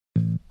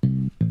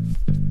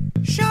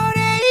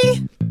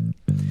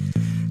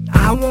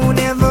I won't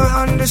ever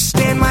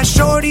understand my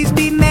shorties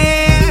be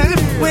mad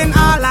when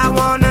all I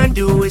wanna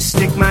do is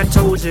stick my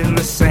toes in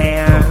the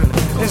sand.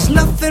 There's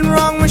nothing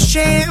wrong with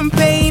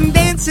champagne,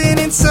 dancing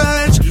and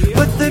such,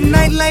 but the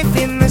nightlife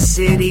in the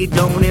city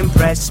don't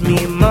impress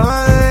me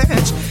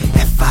much.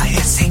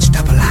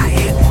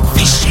 F-I-S-H-I-I-N,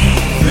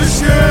 Fishin'.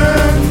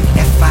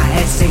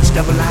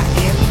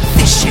 F-I-S-H-I-I-N,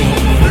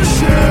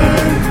 Fishin'.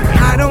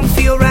 I don't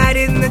feel right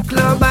in the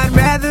club, I'd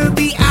rather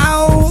be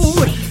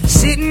out,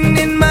 sitting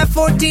in my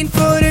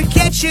 14-footer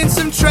catching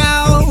some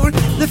trout.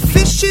 The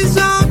fishes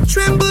all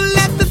tremble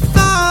at the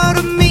thought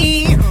of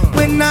me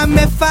when I'm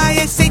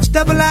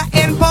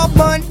F-I-S-H-I-I-N, Paul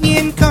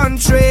Bunyan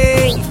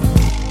country.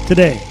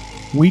 Today,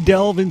 we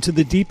delve into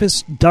the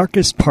deepest,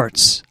 darkest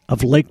parts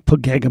of Lake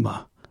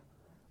Pokegama,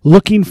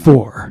 looking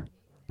for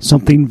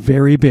something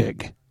very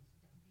big.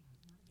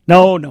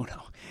 No.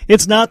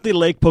 It's not the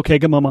Lake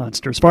Pokegama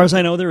monster. As far as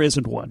I know, there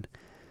isn't one.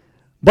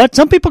 But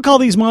some people call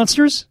these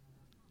monsters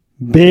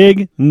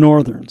Big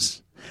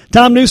Northerns.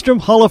 Tom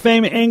Neustrom, Hall of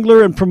Fame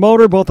angler and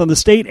promoter both on the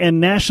state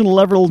and national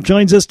level,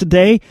 joins us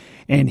today,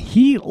 and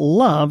he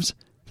loves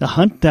to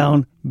hunt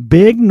down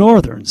Big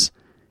Northerns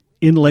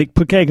in Lake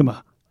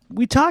Pokegama.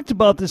 We talked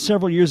about this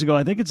several years ago.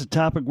 I think it's a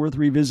topic worth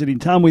revisiting.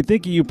 Tom, we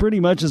think of you pretty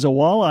much as a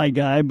walleye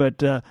guy,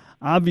 but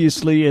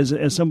obviously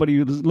as somebody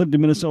who's lived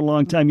in Minnesota a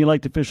long time, you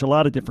like to fish a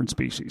lot of different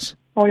species.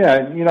 Oh,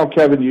 yeah.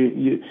 Kevin,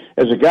 you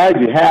as a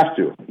guide, you have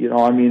to.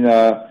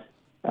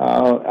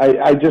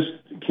 I just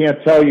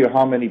can't tell you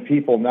how many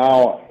people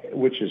now,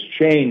 which has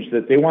changed,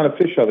 that they want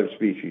to fish other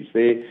species.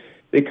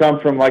 They come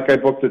from, like I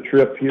booked a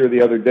trip here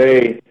the other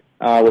day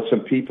with some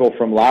people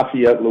from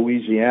Lafayette,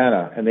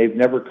 Louisiana, and they've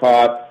never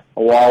caught a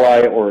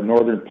walleye or a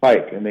northern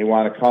pike, and they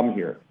want to come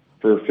here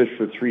for a fish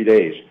for 3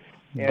 days.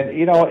 And,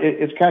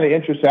 it's kind of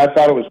interesting. I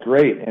thought it was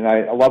great, and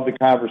I love the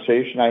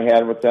conversation I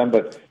had with them,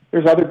 but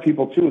there's other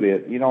people, too,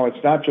 that,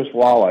 it's not just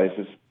walleyes.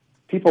 It's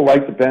people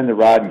like to bend the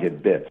rod and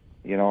get bit,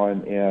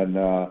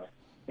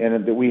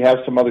 and we have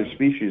some other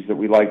species that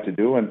we like to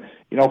do. And,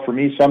 for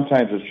me,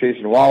 sometimes it's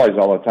chasing walleyes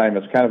all the time.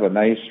 It's kind of a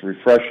nice,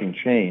 refreshing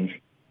change.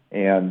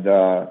 And,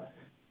 I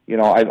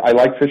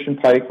like fishing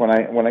pike.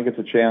 When I get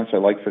the chance, I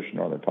like fishing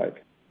northern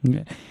pike.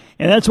 Okay.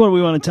 And that's what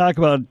we want to talk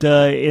about,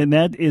 and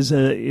that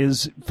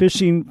is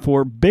fishing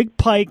for big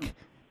pike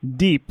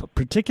deep,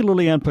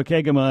 particularly on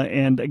Pokegama.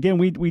 And again,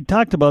 we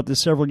talked about this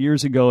several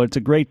years ago. It's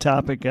a great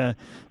topic.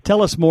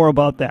 Tell us more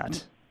about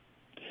that.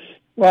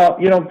 Well,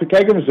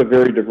 Pokegama is a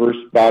very diverse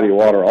body of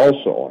water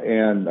also,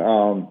 and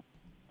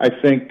I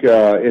think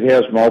it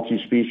has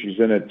multi-species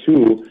in it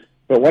too.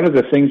 But one of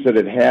the things that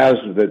it has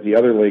that the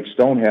other lakes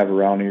don't have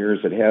around here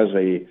is it has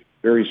a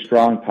very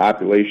strong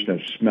population of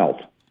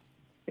smelt.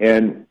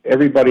 And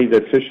everybody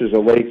that fishes a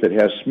lake that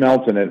has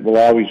smelt in it will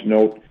always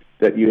note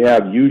that you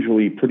have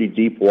usually pretty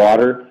deep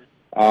water.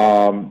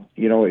 It's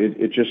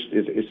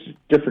a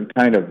different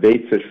kind of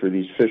bait fish for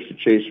these fish to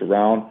chase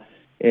around,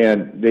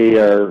 and they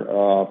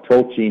are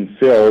protein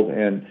filled.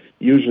 And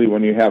usually,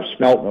 when you have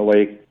smelt in a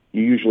lake,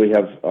 you usually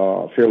have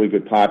a fairly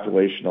good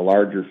population of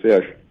larger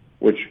fish,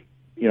 which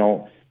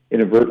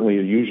inadvertently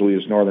usually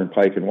is northern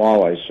pike and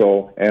walleye,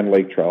 and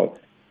lake trout.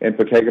 And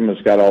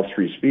Pokegama's got all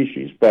three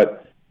species, but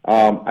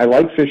I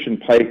like fishing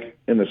pike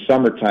in the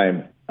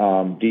summertime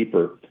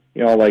deeper.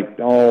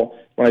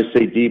 When I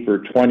say deeper,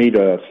 20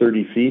 to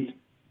 30 feet.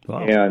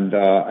 Wow. And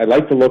I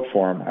like to look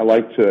for them. I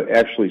like to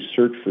actually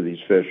search for these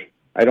fish.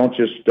 I don't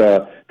just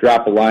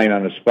drop a line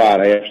on a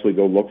spot. I actually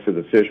go look for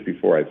the fish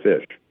before I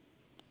fish.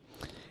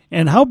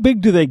 And how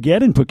big do they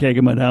get in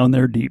Pokegama down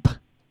there deep?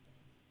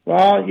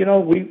 Well,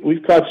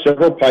 we've caught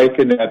several pike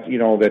in that,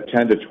 that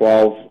 10 to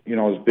 12,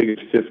 as big as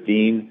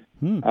 15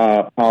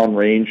 pound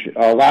range.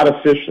 A lot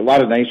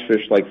of nice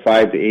fish, like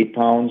 5 to 8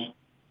 pounds.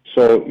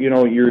 So,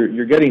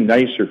 you're getting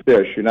nicer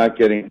fish. You're not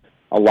getting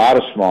a lot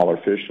of smaller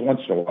fish.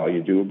 Once in a while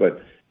you do,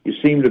 but you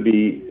seem to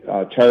be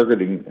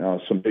targeting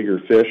some bigger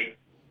fish.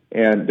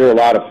 And they're a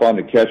lot of fun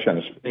to catch on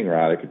a spinning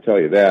rod, I can tell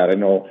you that. I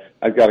know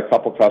I've got a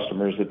couple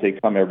customers that they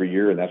come every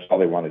year, and that's all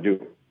they want to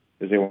do,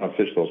 is they want to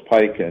fish those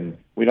pike. And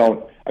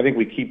I think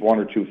we keep 1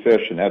 or 2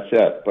 fish, and that's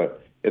it.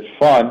 But it's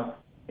fun,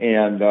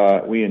 and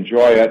we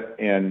enjoy it.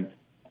 And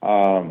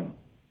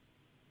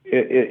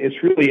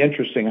it's really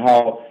interesting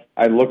how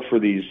I look for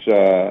these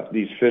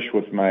fish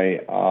with my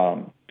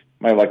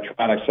my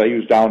electronics. I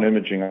use down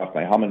imaging off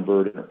my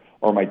Humminbird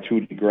or my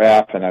 2D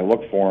graph, and I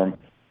look for them.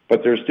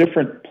 But there's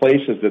different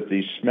places that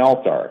these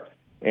smelt are,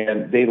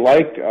 and they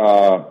like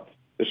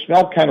the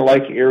smelt kind of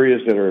like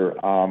areas that are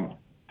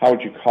how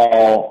would you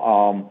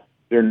call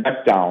they're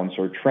neck downs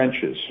or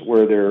trenches,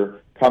 where they're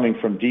coming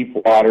from deep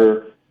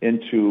water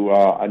into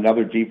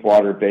another deep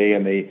water bay,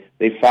 and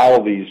they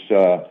follow these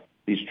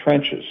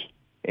trenches,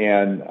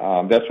 and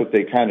that's what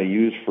they kind of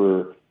use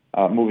for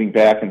moving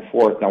back and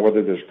forth. Now,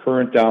 whether there's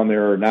current down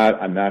there or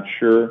not, I'm not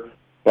sure,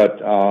 but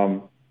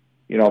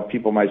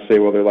people might say,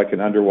 well, they're like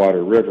an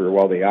underwater river.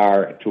 Well, they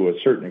are to a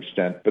certain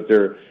extent, but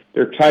they're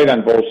tight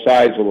on both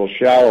sides, a little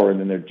shallower, and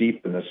then they're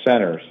deep in the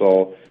center,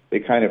 so they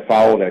kind of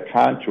follow that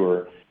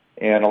contour.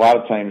 And a lot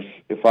of times,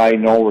 if I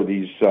know where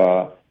these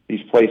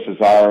these places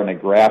are, and they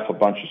graph a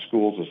bunch of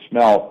schools of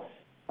smelt,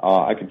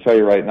 I can tell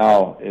you right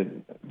now,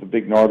 the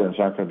big northerns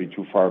aren't going to be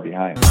too far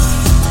behind.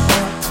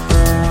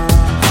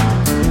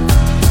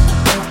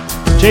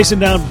 Chasing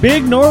down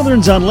big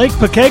northerns on Lake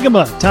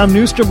Pokegama. Tom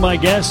Neustrom, my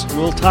guest.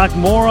 We'll talk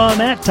more on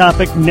that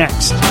topic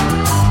next.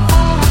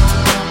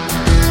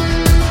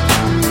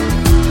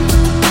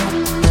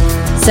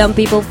 Some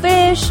people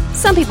fish,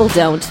 some people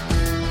don't.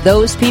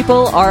 Those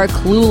people are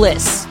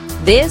clueless.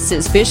 This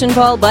is Fishin'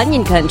 Paul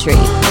Bunyan Country.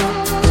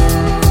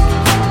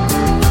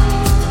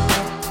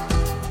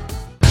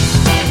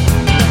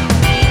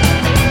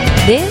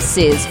 This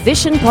is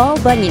Fishin' Paul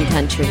Bunyan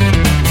Country.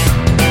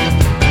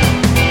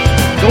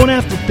 Going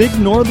after big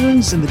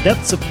northerns in the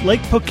depths of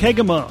Lake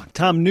Pokegama.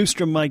 Tom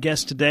Neustrom, my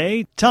guest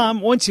today.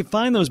 Tom, once you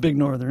find those big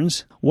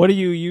northerns, what do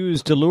you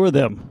use to lure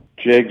them?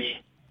 Jigs.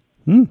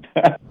 I'm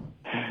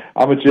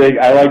a jig.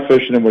 I like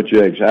fishing them with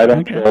jigs. I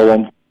don't throw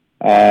them.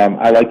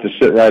 I like to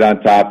sit right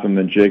on top of them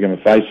and jig them.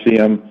 If I see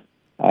them,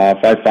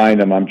 if I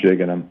find them, I'm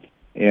jigging them.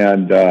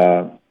 And,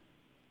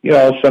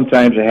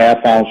 sometimes a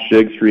half-ounce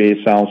jig,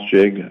 3/8 ounce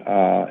jig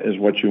is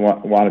what you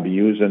want to be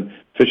using.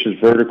 Fish as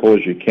vertical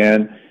as you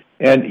can.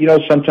 And,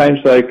 sometimes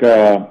like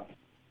a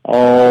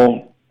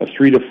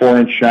 3 to 4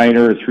 inch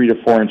shiner, a 3 to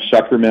 4 inch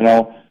sucker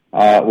minnow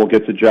will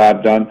get the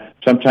job done.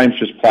 Sometimes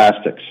just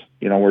plastics,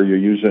 where you're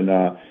using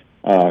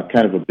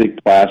kind of a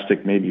big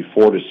plastic, maybe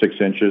 4 to 6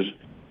 inches.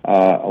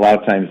 A lot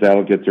of times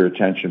that'll get their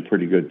attention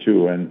pretty good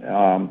too. And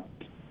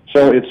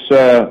so it's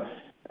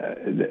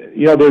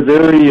they're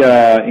very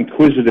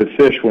inquisitive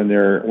fish when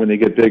they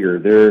get bigger.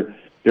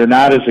 They're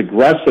not as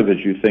aggressive as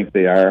you think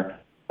they are.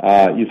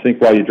 You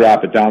think while you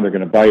drop it down they're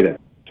going to bite it.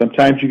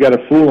 Sometimes you got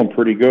to fool them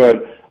pretty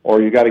good,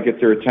 or you got to get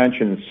their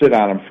attention and sit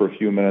on them for a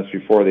few minutes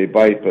before they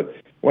bite. But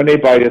when they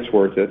bite, it's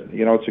worth it.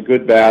 It's a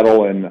good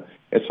battle and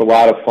it's a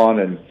lot of fun,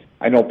 and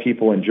I know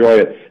people enjoy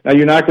it. Now,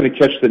 you're not going to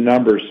catch the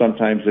numbers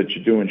sometimes that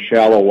you do in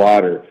shallow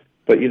water,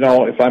 but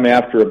if I'm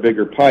after a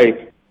bigger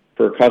pike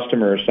for a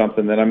customer or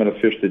something, then I'm going to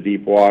fish the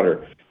deep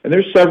water. And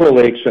there's several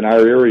lakes in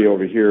our area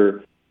over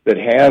here that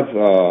have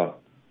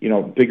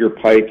bigger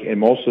pike, and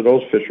most of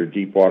those fish are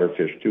deep water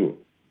fish too.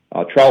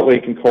 Trout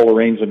Lake in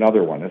Colorane's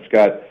another one. It's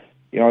got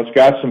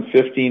some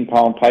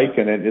 15-pound pike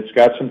in it. It's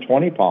got some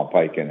 20-pound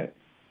pike in it.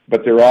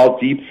 But they're all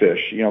deep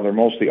fish. They're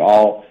mostly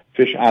all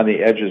fish on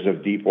the edges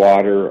of deep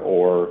water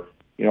or,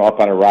 up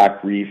on a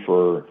rock reef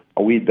or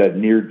a weed bed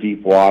near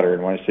deep water.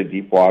 And when I say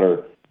deep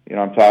water,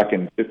 I'm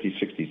talking 50,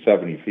 60,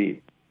 70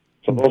 feet.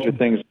 So those are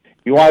things.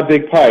 If you want a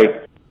big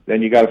pike,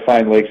 then you got to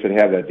find lakes that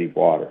have that deep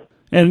water.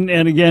 And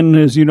again,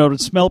 as you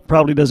noted, smelt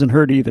probably doesn't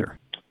hurt either.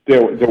 The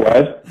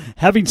what?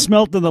 Having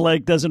smelt in the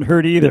lake doesn't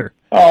hurt either.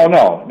 Oh,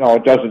 no,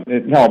 it doesn't.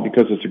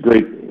 Because it's a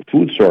great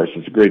food source.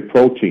 It's a great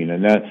protein,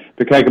 and that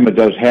Pokegama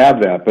does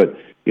have that. But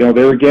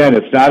there again,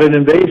 it's not an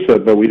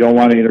invasive, but we don't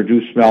want to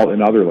introduce smelt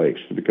in other lakes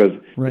because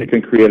it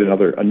can create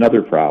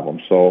another problem.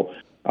 So,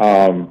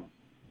 so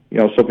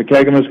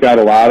Pokegama's got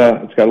a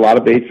lot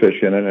of bait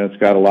fish in it, and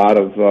it's got a lot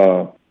of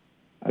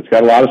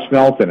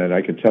smelt in it.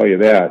 I can tell you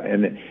that,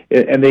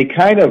 and they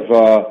kind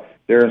of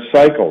they're in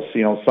cycles.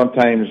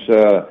 Sometimes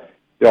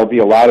there'll be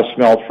a lot of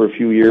smelt for a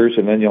few years,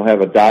 and then you'll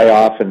have a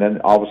die-off, and then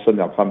all of a sudden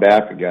they'll come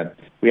back again.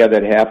 We had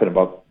that happen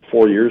about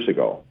 4 years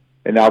ago,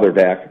 and now they're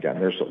back again.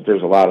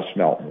 There's a lot of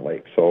smelt in the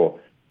lake. So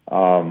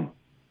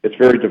it's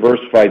very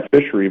diversified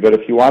fishery, but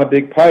if you want a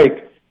big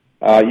pike,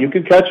 you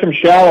can catch them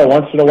shallow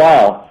once in a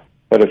while,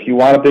 but if you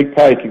want a big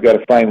pike, you've got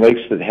to find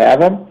lakes that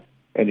have them,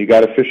 and you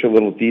got to fish a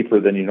little deeper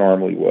than you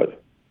normally would.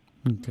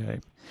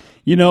 Okay.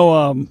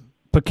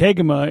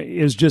 Pokegama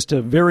is just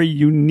a very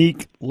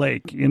unique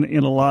lake in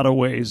a lot of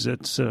ways.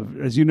 It's,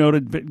 as you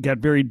noted, got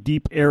very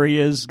deep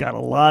areas, got a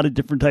lot of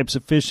different types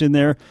of fish in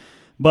there,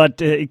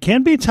 but it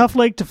can be a tough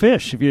lake to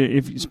fish,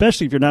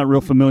 especially if you're not real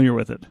familiar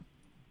with it.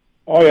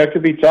 Oh, yeah, it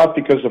could be tough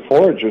because of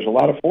forage. There's a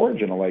lot of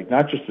forage in the lake,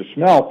 not just the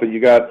smelt, but you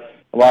got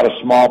a lot of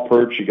small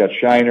perch, you got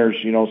shiners,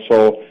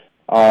 so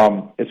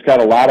it's got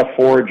a lot of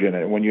forage in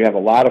it. When you have a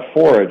lot of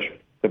forage,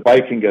 the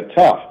bite can get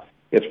tough.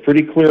 It's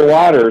pretty clear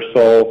water,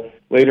 so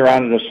later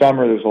on in the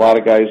summer, there's a lot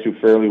of guys who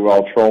fairly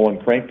well trolling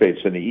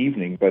crankbaits in the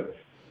evening, but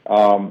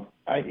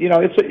you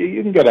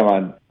can get them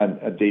on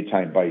a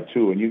daytime bite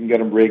too, and you can get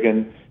them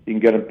rigging, you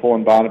can get them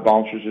pulling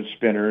bouncers and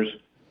spinners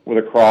with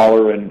a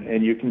crawler,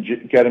 and you can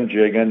get them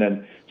jigging,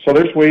 and so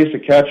there's ways to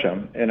catch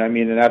them, and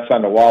that's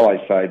on the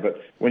walleye side.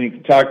 But when you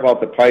talk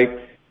about the pike,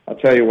 I'll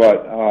tell you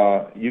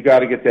what, you got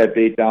to get that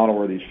bait down to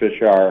where these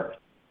fish are,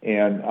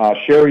 and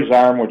Sherry's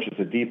Arm, which is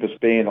the deepest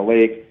bay in the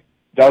lake,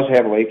 does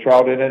have lake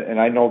trout in it, and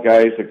I know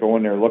guys that go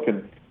in there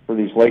looking for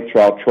these lake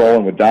trout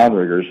trolling with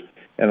downriggers,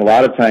 and a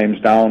lot of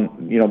times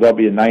down, they'll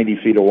be in 90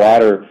 feet of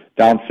water,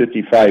 down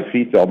 55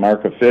 feet, they'll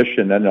mark a fish,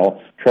 and then they'll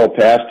troll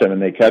past them,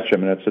 and they catch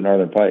them, and it's a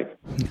northern pike.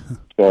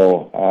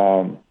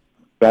 So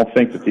don't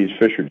think that these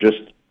fish are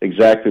just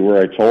exactly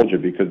where I told you,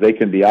 because they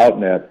can be out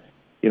in that,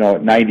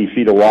 90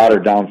 feet of water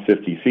down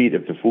 50 feet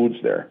if the food's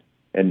there,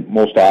 and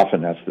most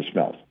often that's the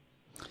smelt.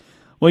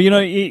 Well,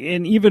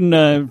 and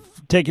even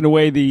taking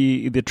away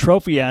the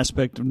trophy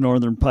aspect of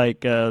northern pike.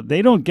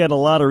 They don't get a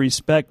lot of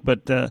respect,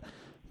 but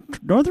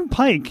northern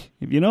pike,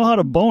 if you know how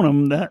to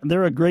bone them,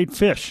 they're a great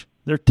fish.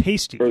 They're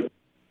tasty.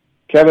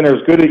 Kevin, they're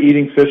as good at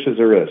eating fish as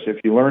there is. If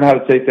you learn how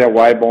to take that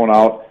Y bone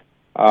out,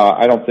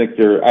 I don't think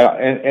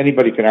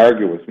anybody can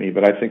argue with me,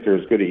 but I think they're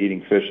as good at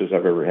eating fish as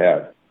I've ever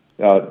had.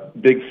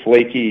 Big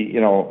flaky,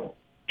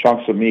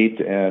 chunks of meat,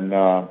 and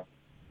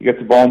you get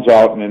the bones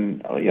out, and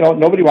then,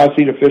 nobody wants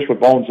to eat a fish with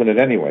bones in it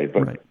anyway,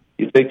 but right.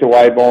 You take the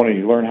Y bone and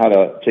you learn how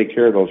to take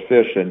care of those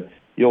fish, and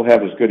you'll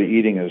have as good at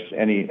eating as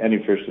any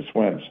fish that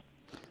swims.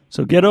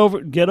 So get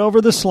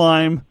over the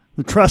slime.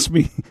 Trust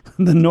me,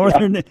 the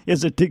northern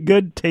is a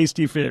good,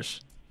 tasty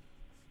fish.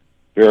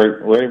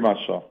 Very, very much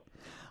so.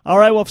 All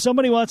right. Well, if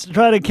somebody wants to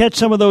try to catch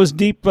some of those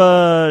deep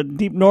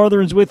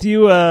northerns with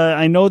you,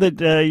 I know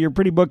that you're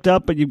pretty booked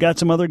up, but you've got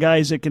some other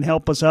guys that can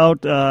help us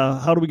out.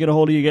 How do we get a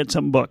hold of you? Get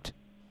something booked?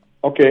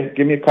 Okay.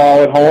 Give me a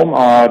call at home,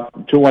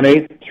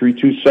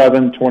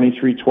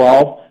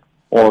 218-327-2312,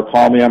 or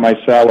call me on my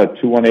cell at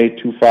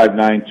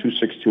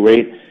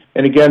 218-259-2628.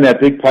 And again,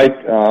 that big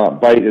pike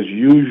bite is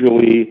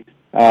usually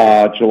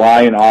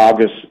July and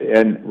August,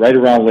 and right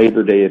around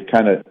Labor Day it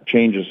kind of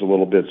changes a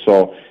little bit.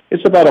 So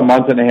it's about a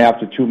month and a half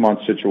to 2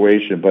 month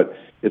situation, but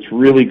it's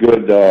really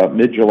good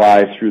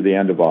mid-July through the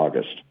end of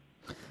August.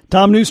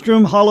 Tom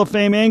Neustrom, Hall of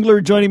Fame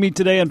angler, joining me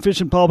today on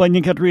Fishin' Paul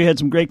Bunyan Country. Had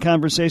some great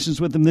conversations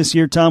with him this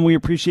year. Tom, we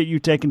appreciate you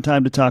taking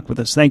time to talk with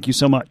us. Thank you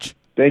so much.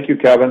 Thank you,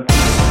 Kevin.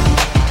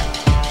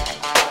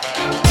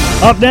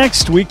 Up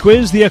next, we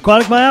quiz the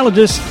aquatic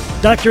biologist.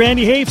 Dr.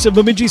 Andy Hafes of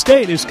Bemidji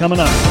State is coming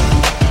up.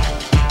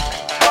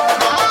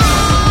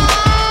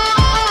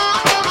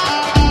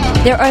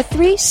 There are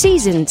 3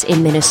 seasons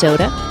in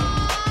Minnesota: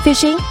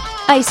 fishing,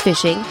 ice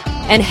fishing,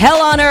 and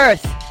hell on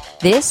earth.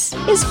 This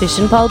is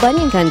Fishin' Paul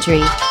Bunyan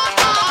Country.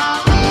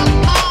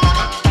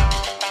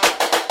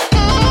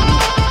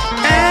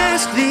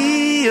 Ask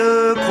the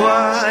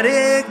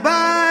aquatic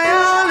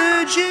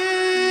biologist.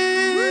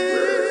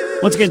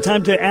 Once again,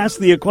 time to ask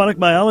the aquatic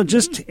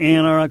biologist,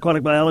 and our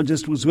aquatic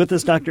biologist was with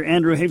us, Dr.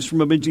 Andrew Hafes from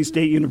Bemidji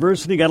State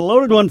University. Got a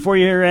loaded one for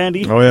you here,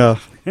 Andy. Oh, yeah.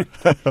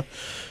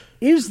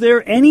 Is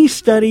there any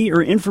study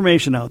or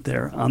information out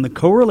there on the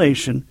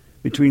correlation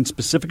between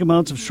specific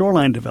amounts of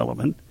shoreline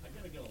development,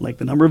 like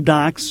the number of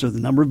docks or the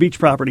number of beach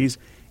properties,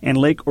 and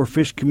lake or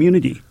fish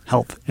community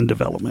health and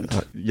development?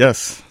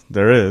 Yes,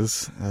 there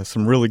is.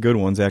 Some really good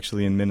ones,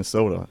 actually, in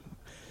Minnesota.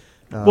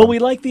 Well, we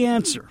like the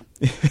answer.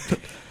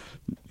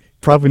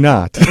 Probably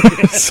not.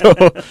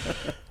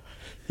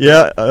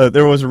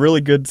 There was a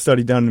really good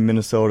study done in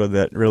Minnesota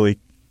that really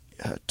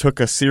took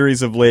a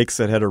series of lakes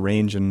that had a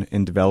range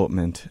in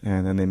development,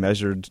 and then they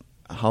measured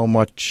how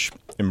much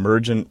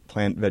emergent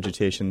plant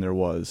vegetation there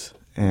was.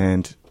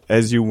 And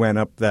as you went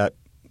up that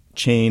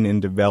chain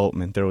in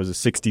development, there was a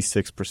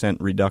 66%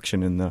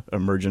 reduction in the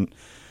emergent,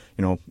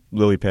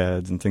 lily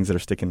pads and things that are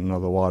sticking into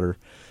the water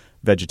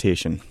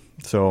vegetation.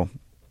 So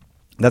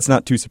that's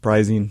not too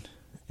surprising.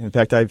 In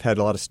fact, I've had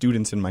a lot of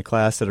students in my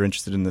class that are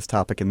interested in this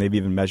topic, and they've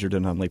even measured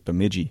it on Lake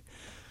Bemidji.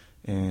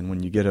 And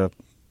when you get a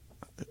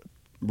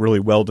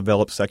really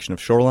well-developed section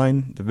of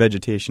shoreline, the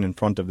vegetation in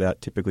front of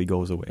that typically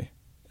goes away,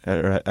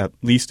 or at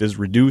least is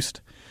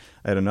reduced.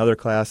 I had another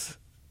class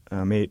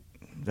mate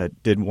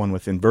that did one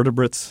with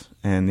invertebrates,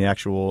 and the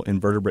actual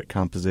invertebrate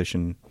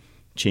composition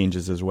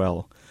changes as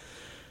well.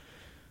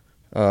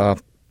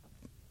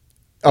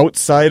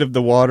 Outside of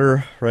the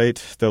water,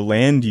 right, the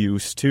land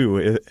use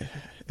too,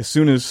 as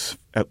soon as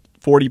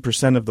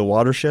 40% of the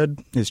watershed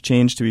is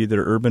changed to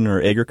either urban or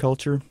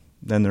agriculture,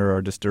 then there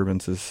are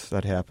disturbances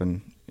that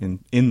happen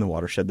in the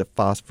watershed. The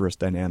phosphorus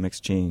dynamics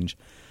change,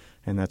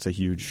 and that's a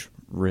huge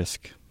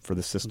risk for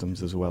the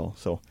systems as well.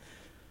 So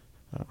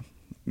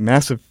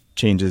massive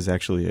changes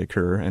actually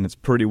occur, and it's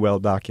pretty well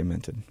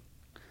documented.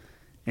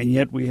 And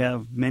yet we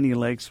have many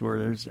lakes where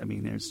there's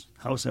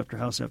house after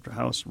house after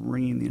house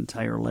ringing the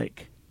entire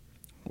lake.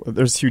 Well,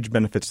 there's huge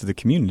benefits to the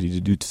community to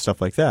do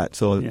stuff like that.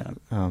 So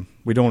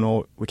we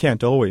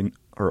can't always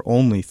or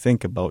only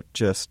think about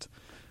just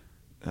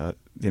the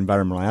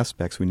environmental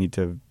aspects. We need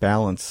to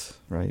balance,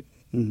 right,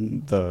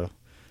 the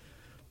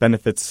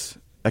benefits,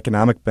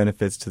 economic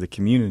benefits to the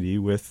community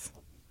with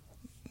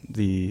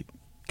the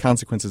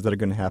consequences that are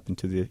going to happen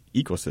to the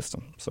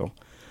ecosystem. So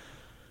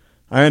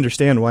I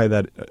understand why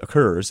that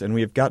occurs, and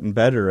we have gotten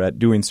better at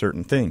doing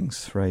certain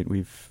things, right?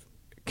 We've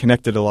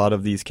connected a lot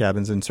of these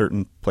cabins in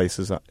certain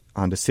places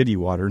onto city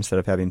water instead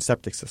of having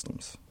septic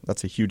systems.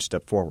 That's a huge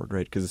step forward,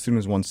 right? Because as soon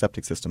as one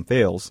septic system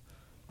fails,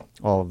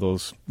 all of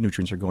those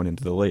nutrients are going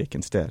into the lake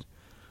instead.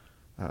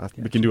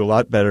 We can do a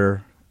lot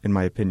better, in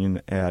my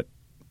opinion, at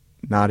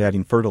not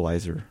adding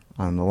fertilizer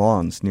on the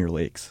lawns near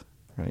lakes,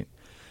 right?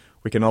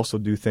 We can also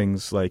do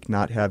things like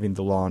not having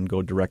the lawn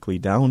go directly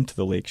down to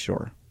the lake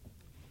shore.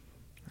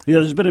 Yeah,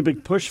 there's been a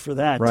big push for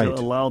that, right, to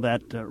allow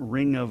that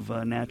ring of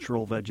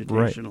natural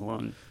vegetation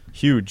along.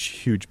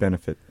 Huge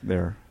benefit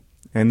there.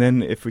 And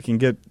then if we can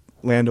get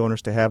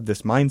landowners to have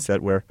this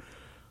mindset where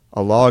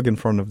a log in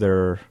front of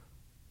their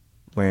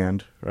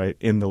land, right,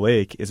 in the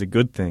lake is a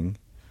good thing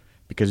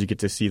because you get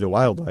to see the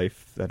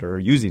wildlife that are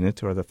using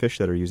it or the fish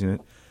that are using it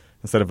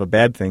instead of a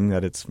bad thing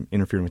that it's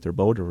interfering with their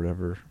boat or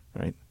whatever,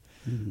 right?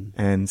 Mm-hmm.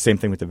 And same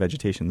thing with the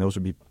vegetation. Those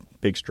would be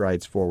big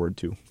strides forward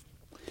too.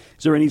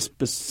 Is there any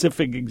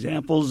specific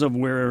examples of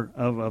where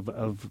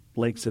of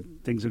lakes that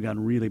things have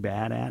gotten really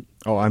bad at?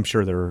 Oh, I'm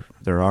sure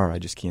there are. I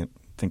just can't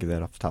think of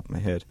that off the top of my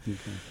head. Okay.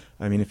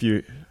 I mean, if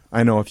you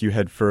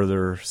head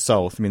further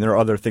south, I mean, there are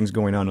other things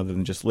going on other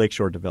than just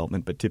lakeshore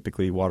development, but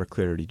typically water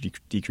clarity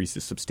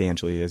decreases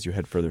substantially as you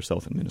head further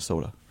south in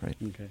Minnesota, right?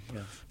 Okay,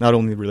 yeah. Not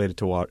only related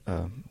to water,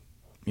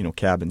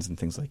 cabins and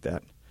things like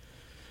that.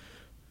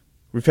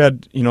 We've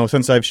had,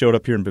 since I've showed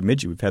up here in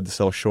Bemidji, we've had the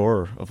south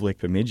shore of Lake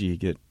Bemidji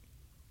get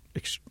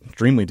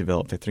extremely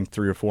developed. I think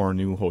 3 or 4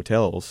 new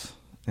hotels,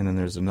 and then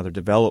there's another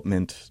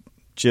development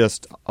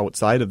just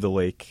outside of the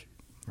lake,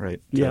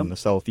 right, in the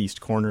southeast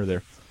corner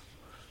there.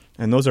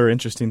 And those are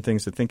interesting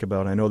things to think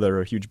about. I know there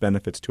are huge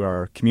benefits to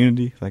our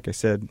community, like I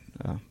said,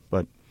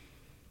 but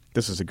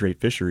this is a great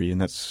fishery,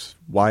 and that's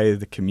why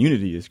the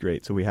community is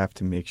great. So we have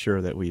to make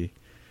sure that we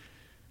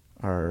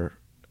are,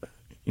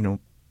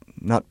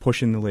 not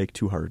pushing the lake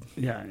too hard.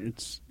 Yeah,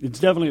 it's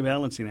definitely a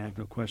balancing act,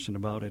 no question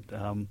about it.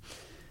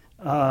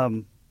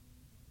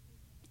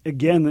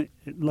 Again,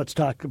 let's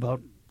talk about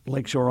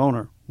lakeshore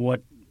owner.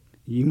 What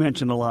you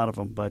mentioned a lot of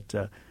them, but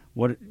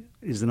what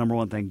is the number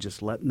one thing?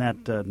 Just letting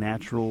that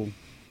natural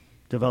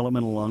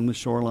development along the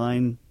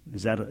shoreline,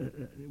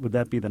 would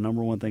that be the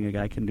number one thing a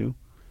guy can do?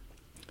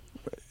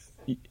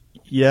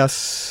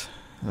 Yes.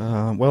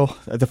 Well,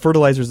 the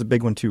fertilizer is a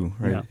big one too,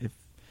 right? Yeah.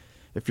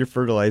 If you're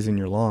fertilizing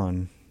your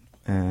lawn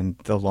and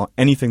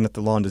anything that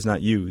the lawn does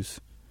not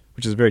use,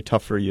 which is very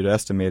tough for you to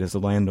estimate as a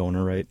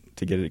landowner, right,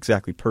 to get it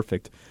exactly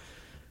perfect,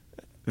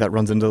 that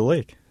runs into the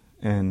lake.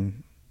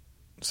 And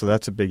so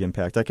that's a big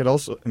impact.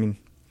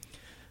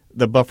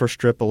 The buffer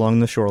strip along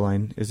the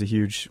shoreline is a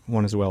huge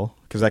one as well,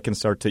 because that can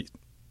start to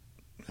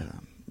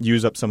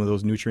use up some of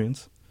those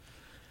nutrients.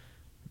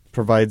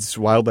 Provides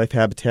wildlife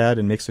habitat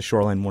and makes the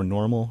shoreline more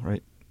normal,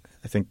 right?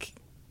 I think,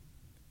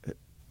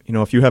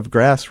 if you have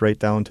grass right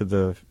down to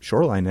the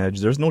shoreline edge,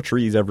 there's no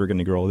trees ever going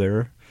to grow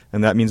there,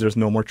 and that means there's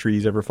no more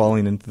trees ever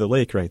falling into the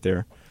lake right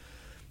there.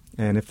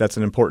 And if that's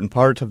an important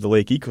part of the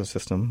lake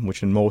ecosystem,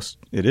 which in most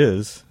it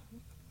is,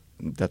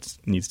 that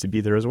needs to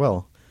be there as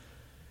well.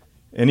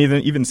 And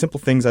even simple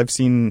things I've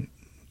seen,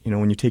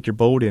 when you take your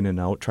boat in and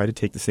out, try to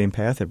take the same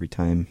path every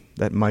time.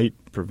 That might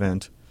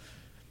prevent,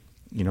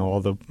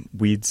 all the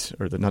weeds,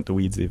 or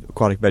the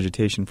aquatic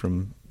vegetation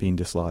from being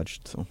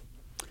dislodged. So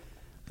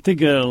I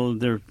think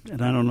and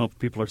I don't know if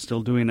people are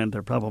still doing it.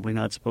 They're probably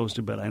not supposed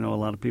to, but I know a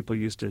lot of people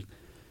used to,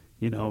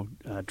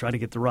 try to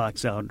get the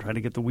rocks out, try to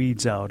get the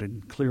weeds out,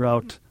 and clear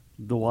out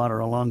the water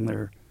along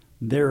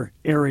their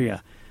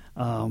area.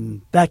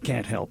 That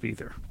can't help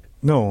either.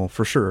 No,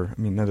 for sure.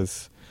 I mean,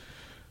 that's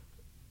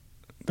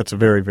a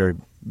very, very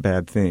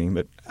bad thing.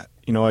 But,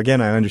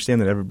 again, I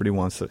understand that everybody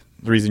wants the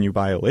reason you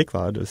buy a lake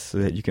lodge is so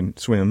that you can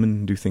swim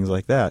and do things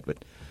like that.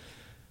 But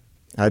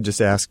I'd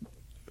just ask,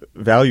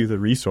 value the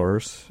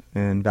resource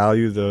and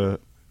value the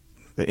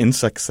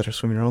insects that are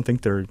swimming around.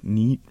 Think they're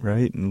neat,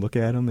 right? And look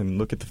at them and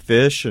look at the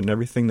fish and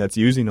everything that's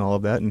using all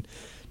of that. And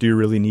do you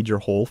really need your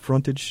whole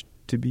frontage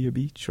to be a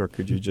beach, or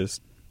could you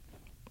just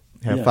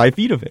have 5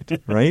 feet of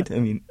it, right? I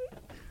mean,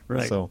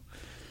 right. So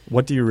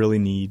what do you really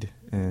need,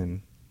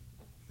 and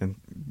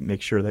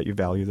make sure that you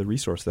value the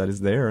resource that is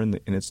there in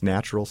its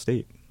natural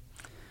state.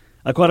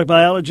 Aquatic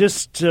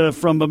biologist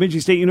from Bemidji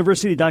State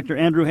University, Dr.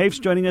 Andrew Hafes,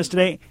 joining us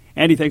today.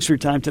 Andy, thanks for your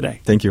time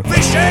today. Thank you.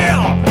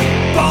 Fishin',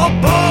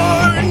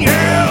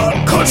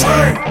 Bunyan,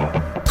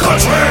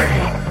 country.